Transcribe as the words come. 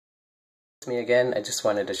It's me again. I just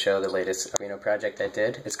wanted to show the latest Arduino project I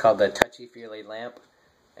did. It's called the Touchy-Feely Lamp,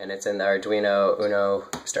 and it's in the Arduino Uno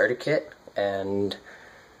starter kit. And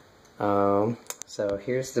so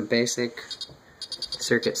here's the basic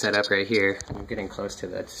circuit setup right here. I'm getting close to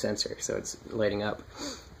the sensor, so it's lighting up.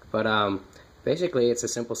 But basically, it's a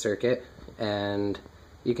simple circuit, and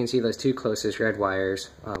you can see those two closest red wires.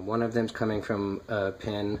 One of them's coming from a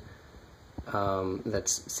pin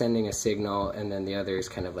that's sending a signal, and then the other is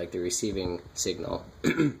kind of like the receiving signal.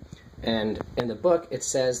 And in the book it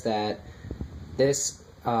says that this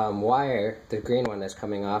wire, the green one that's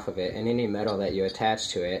coming off of it, and any metal that you attach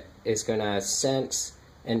to it is going to sense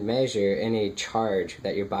and measure any charge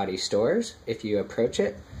that your body stores if you approach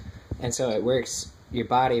it. And so it works, your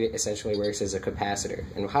body essentially works as a capacitor.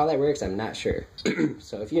 And how that works, I'm not sure.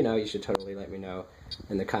 So if you know, you should totally let me know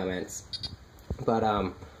in the comments. But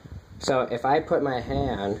so if I put my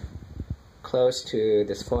hand close to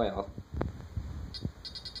this foil,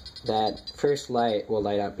 that first light will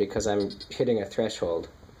light up because I'm hitting a threshold.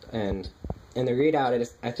 And in the readout,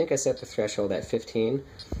 I think I set the threshold at 15,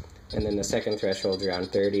 and then the second threshold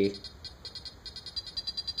around 30.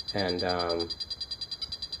 And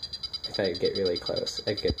if I get really close,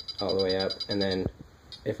 I get all the way up. And then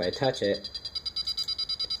if I touch it,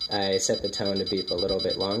 I set the tone to beep a little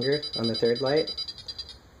bit longer on the third light.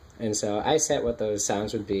 And so I set what those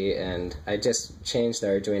sounds would be, and I just changed the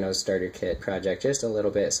Arduino starter kit project just a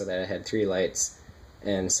little bit so that I had 3 lights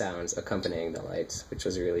and sounds accompanying the lights, which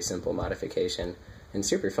was a really simple modification and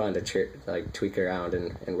super fun to like tweak around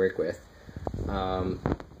and work with.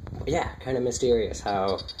 Yeah, kind of mysterious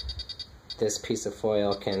how this piece of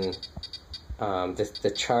foil can,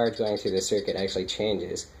 the charge going through the circuit actually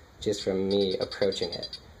changes just from me approaching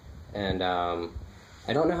it. And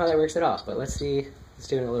I don't know how that works at all, but let's see. Let's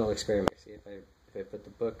do a little experiment. See if I put the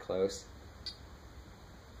book close.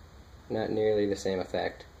 Not nearly the same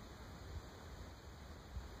effect.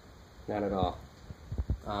 Not at all.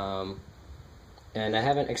 And I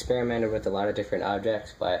haven't experimented with a lot of different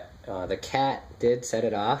objects, but the cat did set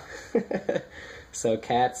it off. So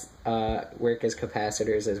cats work as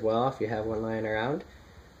capacitors as well if you have one lying around.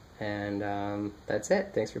 And that's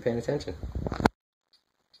it. Thanks for paying attention.